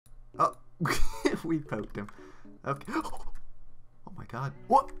We poked him. Okay. Oh my god.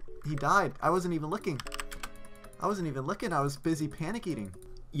 What? He died. I wasn't even looking. I was busy panic eating.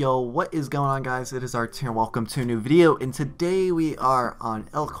 Yo, what is going on, guys? It is Arts here. Welcome to a new video. And today we are on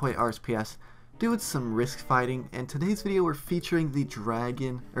Elkoy Rsps doing some risk fighting. And today's video we're featuring the the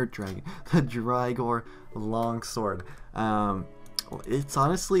Drygore longsword. It's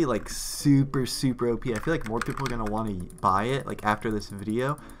honestly like super OP. I feel like more people are gonna want to buy it like after this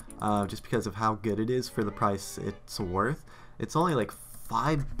video, just because of how good it is for the price it's worth. It's only like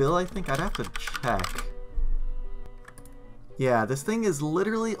 5 bill, I think. I'd have to check. Yeah, this thing is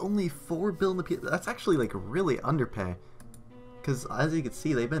literally only 4 bill in the PS. That's actually like really underpay. Because as you can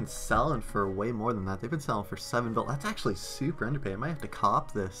see, they've been selling for way more than that. They've been selling for 7 bill. That's actually super underpay. I might have to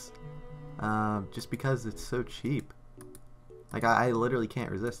cop this. Just because it's so cheap. Like, I literally can't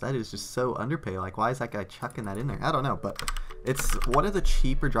resist. That is just so underpay. Like, why is that guy chucking that in there? I don't know, but it's one of the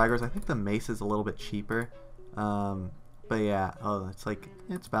cheaper Drygores. I think the mace is a little bit cheaper. But yeah, it's like,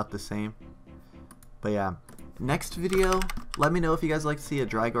 it's about the same. But yeah, next video, let me know if you guys like to see a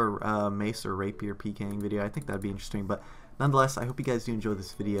Drygore mace or rapier Pking video. I think that'd be interesting. But nonetheless, I hope you guys do enjoy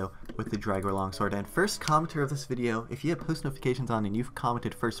this video with the Drygore longsword. And first commenter of this video, if you have post notifications on and you've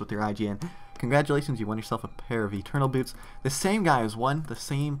commented first with your IGN, congratulations, you won yourself a pair of Eternal boots. The same guy has won the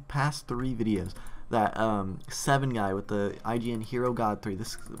same past 3 videos. That 7 guy with the IGN Hero God 3.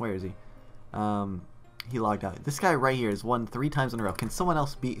 This, where is he? He logged out. This guy right here has won 3 times in a row. Can someone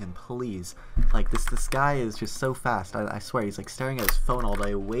else beat him, please? Like, this guy is just so fast. I swear, he's like staring at his phone all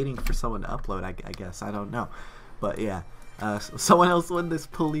day, waiting for someone to upload, I guess. I don't know. But yeah, someone else win this,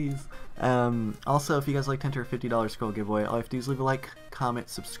 please. Also, if you guys like to enter a $50 scroll giveaway, all you have to do is leave a like, comment,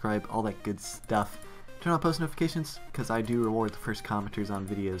 subscribe, all that good stuff. Turn on post notifications, because I do reward the first commenters on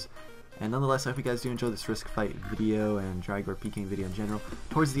videos. And nonetheless, I hope you guys do enjoy this risk fight video and Drygore Pking video in general.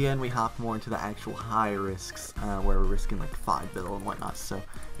 Towards the end, we hop more into the actual high risks, where we're risking like 5 bill and whatnot. So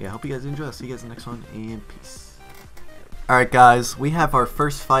yeah, I hope you guys enjoy. I'll see you guys in the next one, and peace. Alright guys, we have our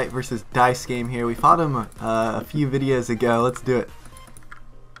first fight versus Dice game here. We fought him a few videos ago. Let's do it.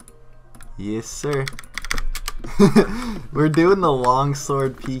 Yes, sir. We're doing the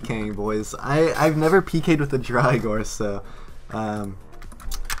longsword Pking, boys. I've never PK'd with a Drygore, so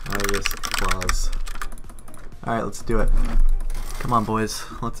I risk claws. Alright, let's do it. Come on, boys.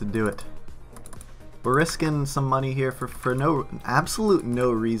 Let's do it. We're risking some money here for no absolute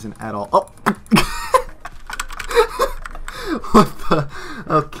no reason at all. Oh! What the?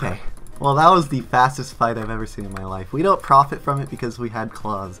 Okay. Well, that was the fastest fight I've ever seen in my life. We don't profit from it because we had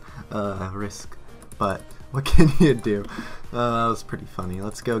claws risk. But what can you do? That was pretty funny.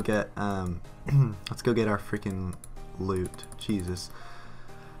 Let's go get let's go get our freaking loot. Jesus.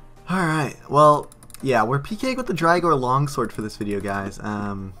 Alright, well, yeah, we're PKing with the Drygore longsword for this video, guys.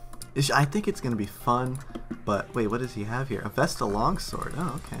 I think it's going to be fun, but wait, what does he have here? A Vesta longsword.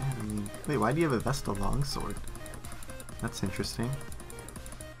 Oh, okay. I mean, wait, why do you have a Vesta longsword? That's interesting.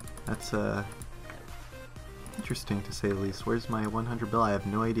 That's, interesting to say the least. Where's my 100 bill? I have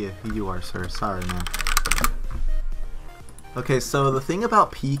no idea who you are, sir. Sorry, man. Okay, so the thing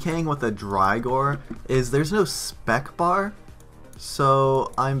about PKing with a Drygore is there's no spec bar.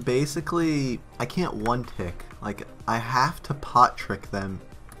 So I'm basically, I can't one tick. Like, I have to pot trick them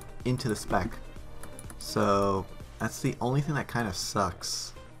into the spec. So that's the only thing that kind of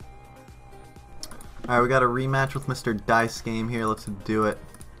sucks. Alright, we got a rematch with Mr. Dice game here. Let's do it.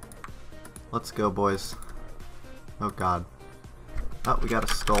 Let's go, boys. Oh god. Oh, we got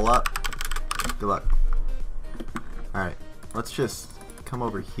a skull up. Good luck. Alright, let's just come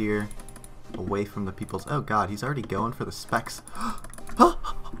over here. Away from the people's. Oh god, he's already going for the specs. Oh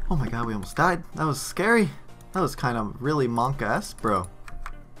my god, we almost died. That was scary. That was kind of really Monka-esque, bro.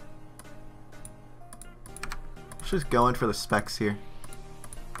 Let's just go in for the specs here.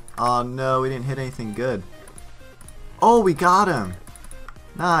 Oh no, we didn't hit anything good. Oh, we got him.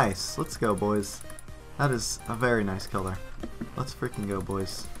 Nice. Let's go, boys. That is a very nice kill there. Let's freaking go,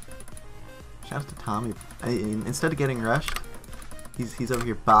 boys. Shout out to Tommy. Instead of getting rushed, he's over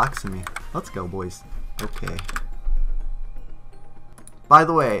here boxing me. Let's go, boys. Okay. By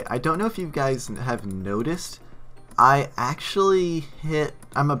the way, I don't know if you guys have noticed, I actually hit,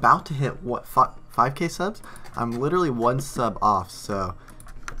 I'm about to hit, what, 5K subs? I'm literally 1 sub off, so,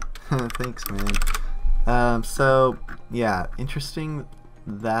 thanks, man. So, yeah, interesting,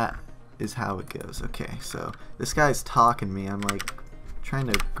 that is how it goes. Okay, so, this guy's talking me, I'm like, trying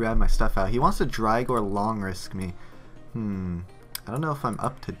to grab my stuff out. He wants to Drygore long risk me. I don't know if I'm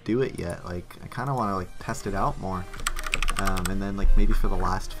up to do it yet. Like, I kind of want to like test it out more, and then like maybe for the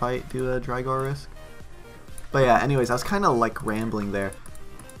last fight do a Drygore risk. But yeah, anyways, I was kind of like rambling there.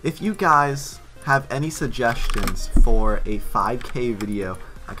 If you guys have any suggestions for a 5K video.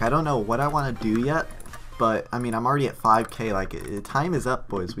 Like, I don't know what I want to do yet, but I mean, I'm already at 5K. Like, time is up,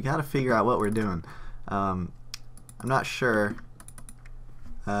 boys. We got to figure out what we're doing. I'm not sure.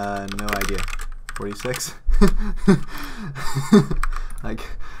 No idea. 46? Like,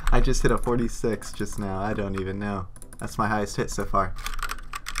 I just hit a 46 just now. I don't even know. That's my highest hit so far.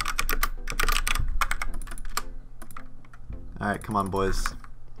 Alright, come on, boys.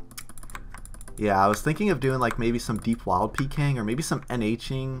 Yeah, I was thinking of doing like maybe some deep wild PKing or maybe some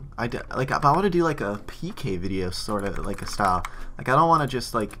NHing. Like, if I want to do like a PK video, sort of like a style. Like, I don't want to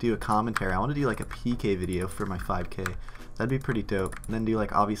just like do a commentary. I want to do like a PK video for my 5K. That'd be pretty dope. And then do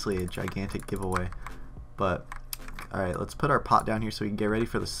like obviously a gigantic giveaway. But alright, let's put our pot down here so we can get ready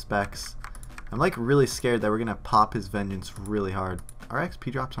for the specs. I'm like really scared that we're gonna pop his vengeance really hard. Our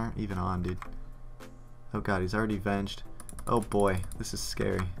XP drops aren't even on, dude. Oh god, he's already venged. Oh boy, this is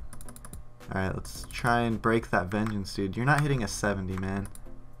scary. Alright, let's try and break that vengeance, dude. You're not hitting a 70, man.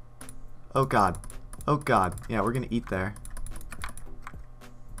 Oh god. Oh god. Yeah, we're gonna eat there.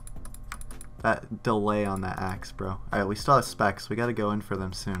 That delay on that axe, bro. Alright, we still have specs. We gotta go in for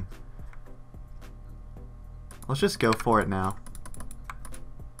them soon. Let's just go for it now.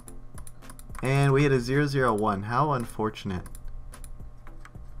 And we hit a 001. How unfortunate.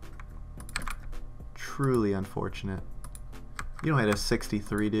 Truly unfortunate. You don't hit a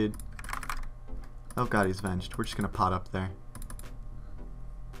 63, dude. Oh god, he's venged. We're just gonna pot up there.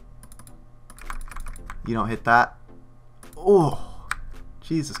 You don't hit that. Oh,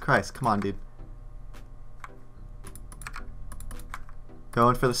 Jesus Christ. Come on, dude.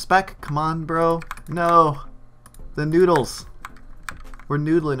 Going for the spec. Come on, bro. No. The noodles. We're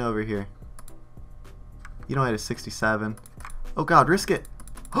noodling over here. You don't hit a 67. Oh god, risk it.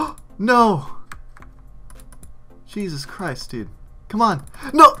 Oh, no. Jesus Christ, dude. Come on.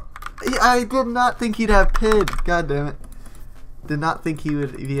 No. I did not think he'd have PID. God damn it. Did not think he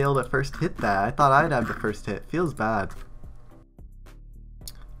would be able to first hit that. I thought I'd have the first hit. Feels bad.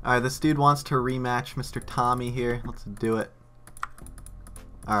 Alright, this dude wants to rematch Mr. Tommy here. Let's do it.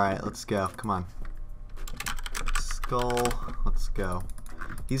 Alright, let's go. Come on. Skull. Let's go.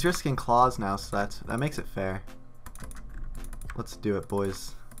 He's risking claws now, so that makes it fair. Let's do it,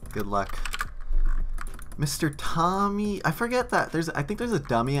 boys. Good luck. Mr. Tommy, I forget that I think there's a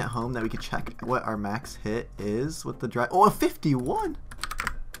dummy at home that we could check what our max hit is with the dry. Oh, a 51.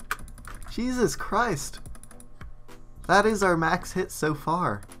 Jesus Christ. That is our max hit so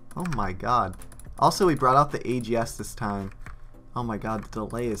far. Oh my god. Also, we brought out the AGS this time. Oh my god, the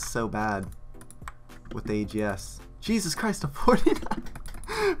delay is so bad with the AGS. Jesus Christ, a 49.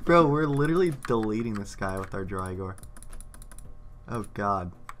 Bro, we're literally deleting this guy with our Drygore. Oh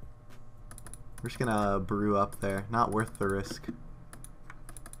god. We're just gonna brew up there. Not worth the risk.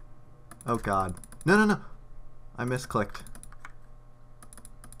 Oh god. No, no, no. I misclicked.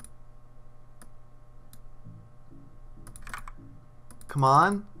 Come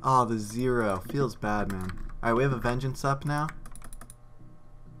on. Oh, the 0. Feels bad, man. Alright, we have a vengeance up now.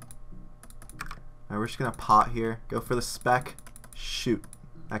 Alright, we're just gonna pot here. Go for the spec. Shoot.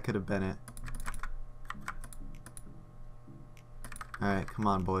 That could have been it. Alright, come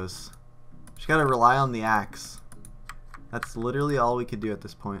on, boys. Just gotta rely on the axe. That's literally all we could do at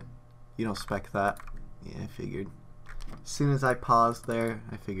this point. You don't spec that. Yeah, I figured. As soon as I paused there,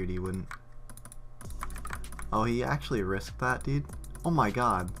 I figured he wouldn't. Oh, he actually risked that, dude? Oh my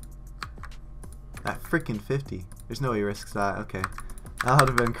god. That freaking 50. There's no way he risks that. Okay. That would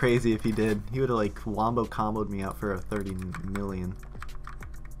have been crazy if he did. He would have like wombo comboed me out for a 30 million.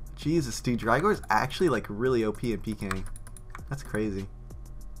 Jesus, dude. Drygore's actually like really OP in PKing. That's crazy.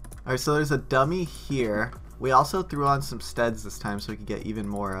 Alright, so there's a dummy here. We also threw on some steads this time so we could get even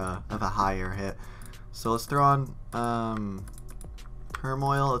more of a higher hit. So let's throw on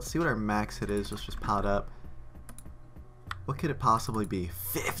turmoil. Let's see what our max hit is. Let's just pot up. What could it possibly be?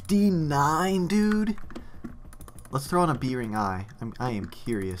 59, dude? Let's throw on a B-ring eye. I am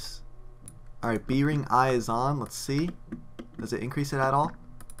curious. Alright, B-ring eye is on. Let's see. Does it increase it at all?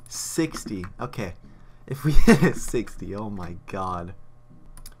 60. Okay. If we hit a 60, oh my god.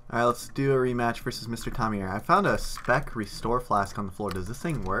 Alright, let's do a rematch versus Mr. Tommy here. I found a spec restore flask on the floor. Does this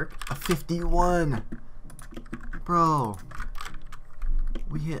thing work? A 51! Bro.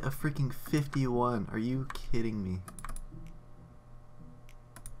 We hit a freaking 51. Are you kidding me?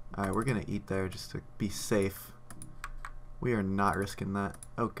 Alright, we're gonna eat there just to be safe. We are not risking that.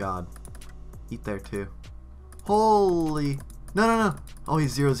 Oh god. Eat there too. Holy... No, no, no! Oh, he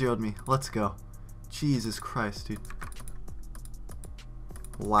 0-0'd me. Let's go. Jesus Christ, dude.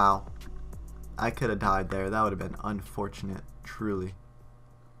 Wow. I could have died there. That would have been unfortunate. Truly.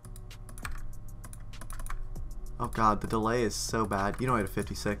 Oh god, the delay is so bad. You don't hit a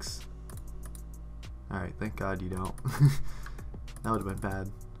 56. Alright, thank god you don't. That would have been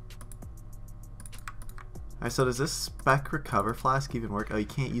bad. Alright, so does this spec recover flask even work? Oh, you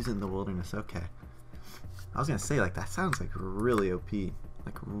can't use it in the wilderness. Okay. I was gonna say, like, that sounds like really OP.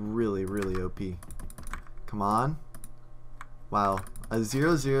 Like, really, really OP. Come on. Wow. A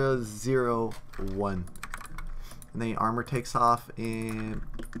 0001. And then the armor takes off and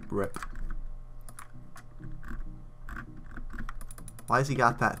rip. Why has he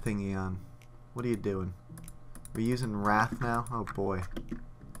got that thingy on? What are you doing? We're using Wrath now? Oh boy.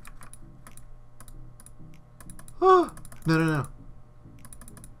 Oh! No, no, no.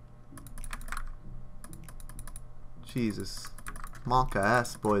 Jesus. Monka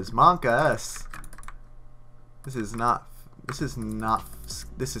S, boys. Monka S! This is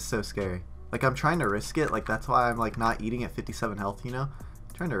so scary. Like, I'm trying to risk it. Like, that's why I'm, like, not eating at 57 health, you know?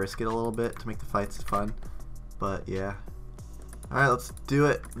 I'm trying to risk it a little bit to make the fights fun. But, yeah. Alright, let's do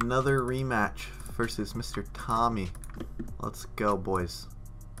it. Another rematch versus Mr. Tommy. Let's go, boys.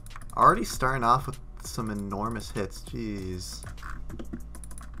 Already starting off with some enormous hits. Jeez.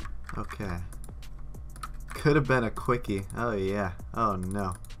 Okay. Could have been a quickie. Oh, yeah. Oh,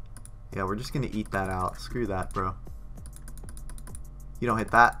 no. Yeah, we're just gonna eat that out. Screw that, bro. You don't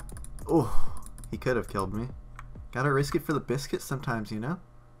hit that. Oh, he could have killed me. Gotta risk it for the biscuit sometimes, you know?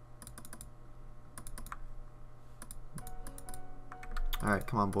 Alright,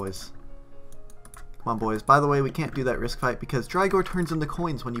 come on, boys. Come on, boys. By the way, we can't do that risk fight because Drygore turns into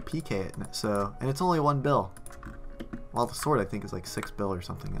coins when you PK it. So, and it's only 1 bill. While the sword, I think, is like 6 bill or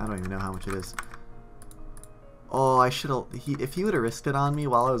something. I don't even know how much it is. Oh, I should have... If he would have risked it on me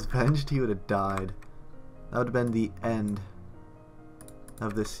while I was venged, he would have died. That would have been the end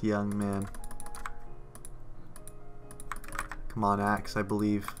of this young man. Come on, Axe, I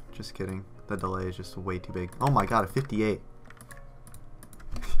believe. Just kidding. The delay is just way too big. Oh my god, a 58.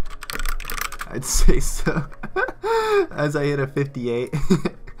 I'd say so. As I hit a 58.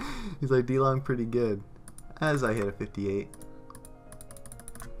 He's like, D-Long pretty good. As I hit a 58.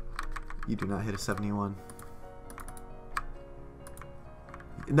 You do not hit a 71.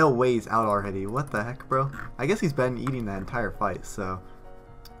 No way he's out already. What the heck, bro? I guess he's been eating that entire fight, so...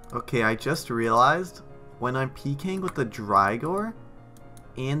 Okay, I just realized when I'm Pking with the Drygore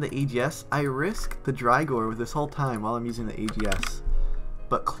and the AGS, I risk the Drygore with this whole time while I'm using the AGS.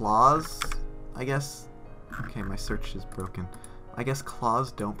 But claws, I guess... Okay, my search is broken. I guess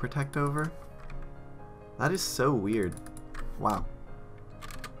claws don't protect over? That is so weird. Wow.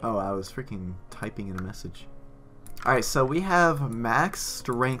 Oh, I was freaking typing in a message. Alright, so we have max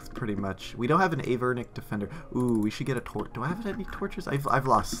strength pretty much. We don't have an Avernic defender. Ooh, we should get a torch. Do I have any torches? I've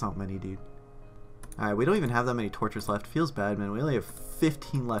lost so many, dude. Alright, we don't even have that many torches left. Feels bad, man. We only have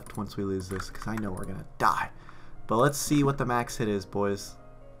 15 left once we lose this, because I know we're gonna die. But let's see what the max hit is, boys.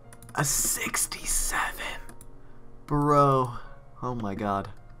 A 67! Bro. Oh my god.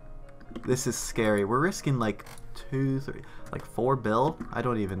 This is scary. We're risking like 2, 3, like 4 bill? I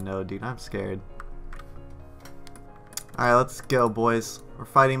don't even know, dude. I'm scared. Alright, let's go, boys. We're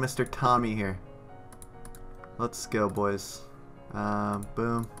fighting Mr. Tommy here. Let's go, boys.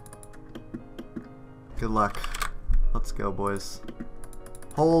 Boom. Good luck. Let's go, boys.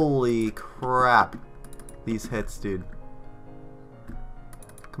 Holy crap. These hits, dude.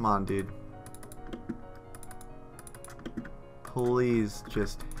 Come on, dude. Please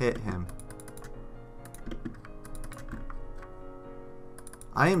just hit him.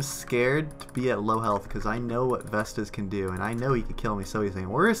 I am scared to be at low health because I know what Vestas can do, and I know he could kill me so easily.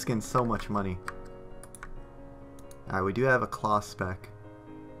 We're risking so much money. Alright, we do have a claw spec.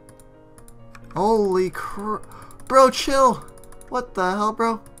 Holy crap. Bro, chill! What the hell,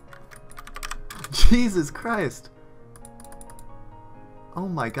 bro? Jesus Christ. Oh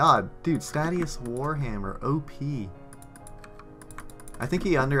my god. Dude, Statius Warhammer, OP. I think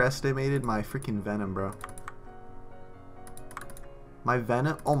he underestimated my freaking Venom, bro. My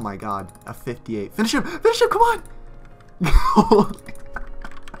Venom? Oh my god. A 58. Finish him! Finish him! Come on!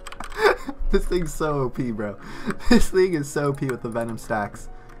 This thing's so OP, bro. This thing is so OP with the Venom stacks.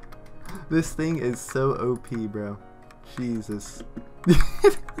 This thing is so OP, bro. Jesus.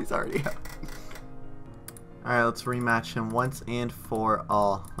 He's already out. Alright, let's rematch him once and for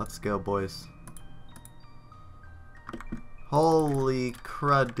all. Let's go, boys. Holy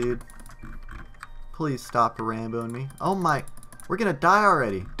crud, dude. Please stop Ramboing me. Oh my... We're gonna die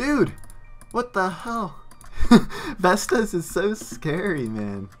already. Dude! What the hell? Vestas is so scary,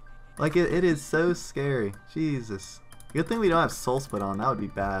 man. Like, it is so scary. Jesus. Good thing we don't have Soul Split on. That would be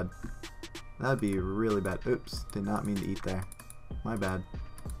bad. That would be really bad. Oops. Did not mean to eat there. My bad.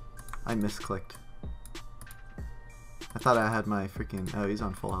 I misclicked. I thought I had my freaking... Oh, he's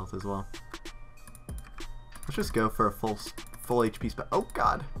on full health as well. Let's just go for a full HP spot. Oh,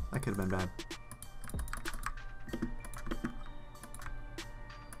 God. That could have been bad.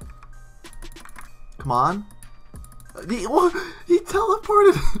 Come on. He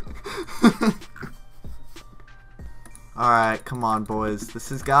teleported. Alright, come on, boys. This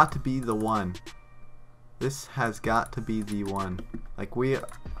has got to be the one. This has got to be the one. Like,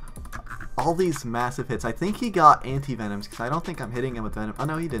 all these massive hits. I think he got anti-venoms because I don't think I'm hitting him with venom. Oh,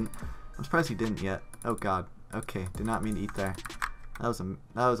 no, he didn't. I'm surprised he didn't yet. Oh, God. Okay, did not mean to eat there. That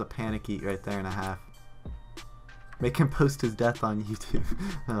was a panic eat right there and a half. Make him post his death on YouTube.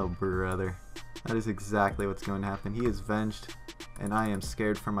 Oh, brother. That is exactly what's going to happen. He is venged, and I am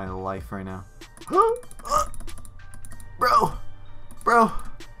scared for my life right now. Bro!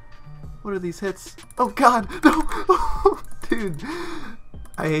 What are these hits? Oh, God! No! Dude!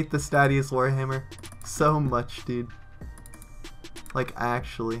 I hate the Stadius Warhammer so much, dude. Like,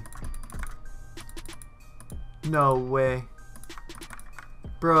 actually. No way.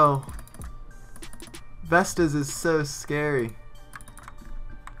 Bro. Vestas is so scary.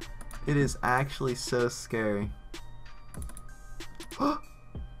 It is actually so scary.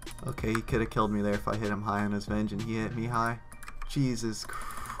 Okay, he could have killed me there if I hit him high on his venge and he hit me high. Jesus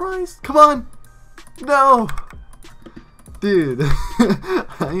Christ. Come on! No! Dude.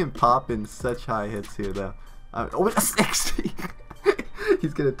 I am popping such high hits here, though. Oh, a 60!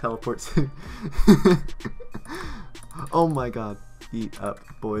 He's gonna teleport soon. Oh my God. Eat up,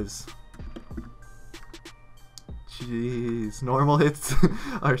 boys. Jeez, normal hits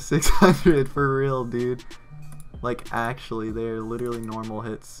are 600 for real, dude. Like, actually, they're literally normal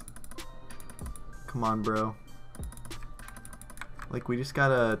hits. Come on, bro. Like, we just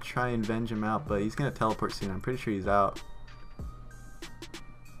gotta try and venge him out, but he's gonna teleport soon. I'm pretty sure he's out.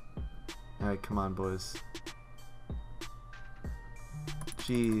 Alright, come on, boys.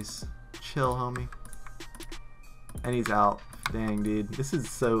 Jeez. Chill, homie. And he's out. Dang, dude. This is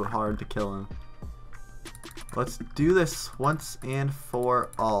so hard to kill him. Let's do this once and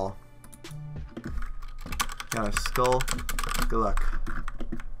for all. Got a skull. Good luck.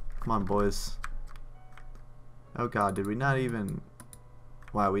 Come on, boys. Oh, God. Did we not even...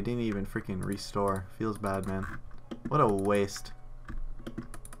 Wow, we didn't even freaking restore. Feels bad, man. What a waste.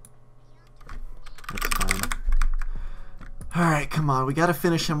 That's fine. Alright, come on. We gotta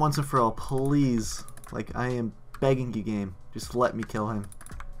finish him once and for all. Please. Like, I am begging you, game. Just let me kill him.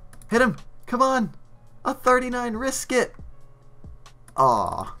 Hit him! Come on! A 39! Risk it!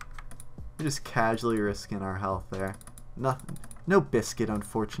 Aw. We're just casually risking our health there. Nothing. No biscuit,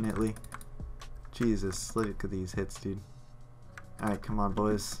 unfortunately. Jesus. Look at these hits, dude. Alright, come on,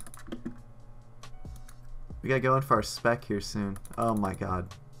 boys. We gotta go in for our spec here soon. Oh my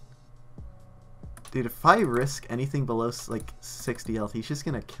God. Dude, if I risk anything below like 60 health, he's just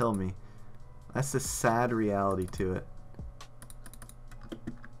gonna kill me. That's the sad reality to it.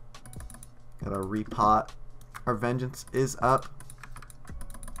 Gotta repot. Our vengeance is up.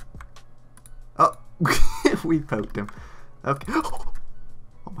 Oh, we poked him. Okay. Oh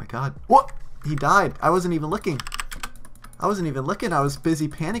my God. What? He died. I wasn't even looking. I was busy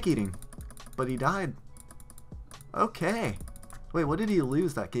panic eating. But he died. Okay. Wait, what did he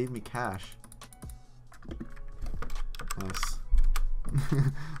lose that gave me cash? Nice.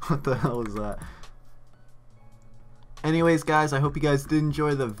 What the hell was that? Anyways, guys, I hope you guys did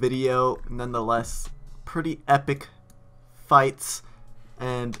enjoy the video. Nonetheless, pretty epic fights.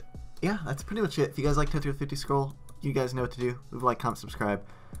 And yeah, that's pretty much it. If you guys like 10 through 50 scroll, you guys know what to do. Leave a like, comment, subscribe.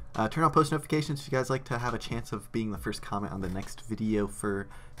 Turn on post notifications if you guys like to have a chance of being the first comment on the next video for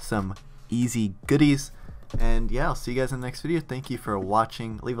some easy goodies. And yeah, I'll see you guys in the next video. Thank you for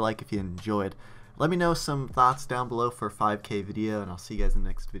watching. Leave a like if you enjoyed. Let me know some thoughts down below for a 5K video, and I'll see you guys in the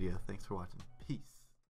next video. Thanks for watching. Peace.